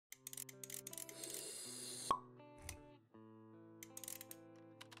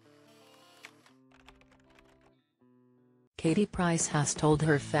Katie Price has told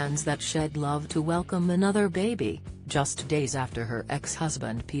her fans that she'd love to welcome another baby, just days after her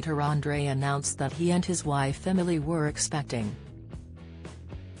ex-husband Peter Andre announced that he and his wife Emily were expecting.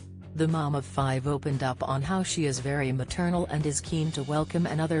 The mom of 5 opened up on how she is very maternal and is keen to welcome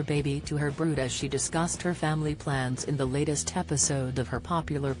another baby to her brood as she discussed her family plans in the latest episode of her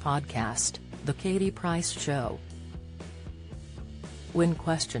popular podcast, The Katie Price Show. When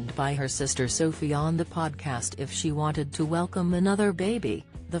questioned by her sister Sophie on the podcast if she wanted to welcome another baby,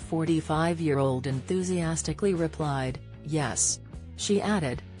 the 45-year-old enthusiastically replied, "Yes." She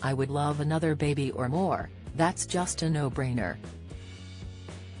added, "I would love another baby or more, that's just a no-brainer.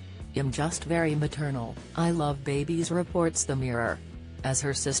 I'm just very maternal, I love babies," reports The Mirror. As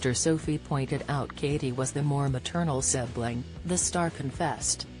her sister Sophie pointed out, Katie was the more maternal sibling. The star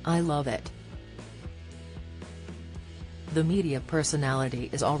confessed, "I love it." The media personality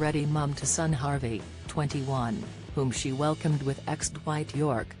is already mum to son Harvey, 21, whom she welcomed with ex-Dwight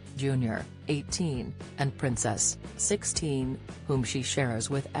York, Jr., 18, and Princess, 16, whom she shares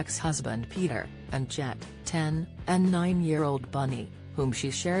with ex-husband Peter, and Jet, 10, and 9-year-old Bunny, whom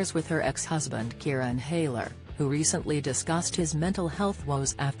she shares with her ex-husband Kieran Hayler, who recently discussed his mental health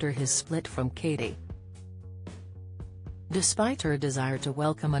woes after his split from Katie. Despite her desire to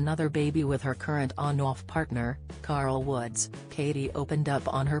welcome another baby with her current on-off partner, Carl Woods, Katie opened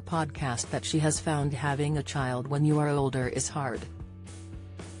up on her podcast that she has found having a child when you are older is hard.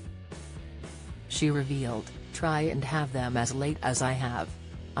 She revealed, "Try and have them as late as I have.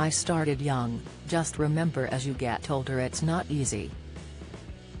 I started young, just remember as you get older it's not easy."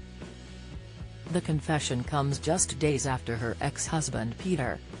 The confession comes just days after her ex-husband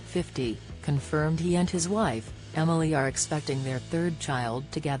Peter, 50, confirmed he and his wife, Emily, are expecting their 3rd child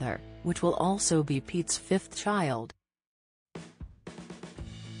together, which will also be Pete's 5th child.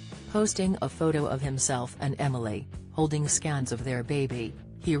 Posting a photo of himself and Emily, holding scans of their baby,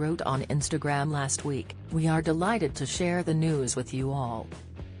 he wrote on Instagram last week, "We are delighted to share the news with you all.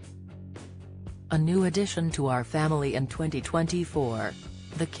 A new addition to our family in 2024.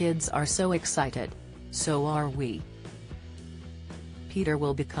 The kids are so excited. So are we." Peter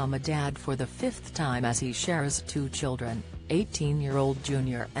will become a dad for the 5th time as he shares 2 children, 18-year-old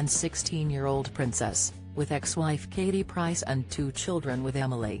Junior and 16-year-old Princess, with ex-wife Katie Price, and 2 children with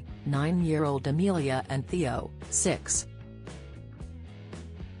Emily, 9-year-old Amelia and Theo, 6.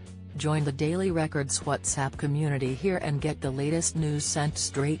 Join the Daily Records WhatsApp community here and get the latest news sent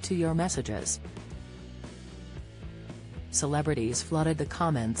straight to your messages. Celebrities flooded the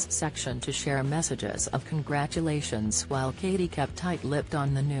comments section to share messages of congratulations while Katie kept tight-lipped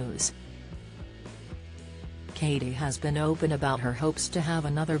on the news. Katie has been open about her hopes to have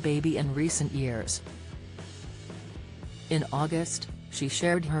another baby in recent years. In August, she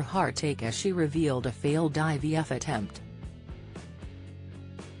shared her heartache as she revealed a failed IVF attempt.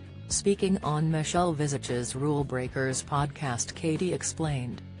 Speaking on Michelle Visag's Rule Breakers podcast, Katie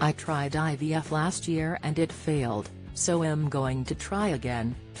explained, "I tried IVF last year and it failed. So I'm going to try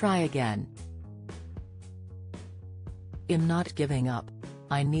again. I'm not giving up.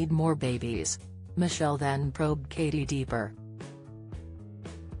 I need more babies." Michelle then probed Katie deeper.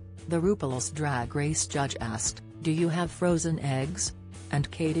 The RuPaul's Drag Race judge asked, "Do you have frozen eggs?"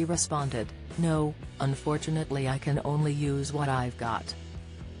 And Katie responded, "No, unfortunately I can only use what I've got."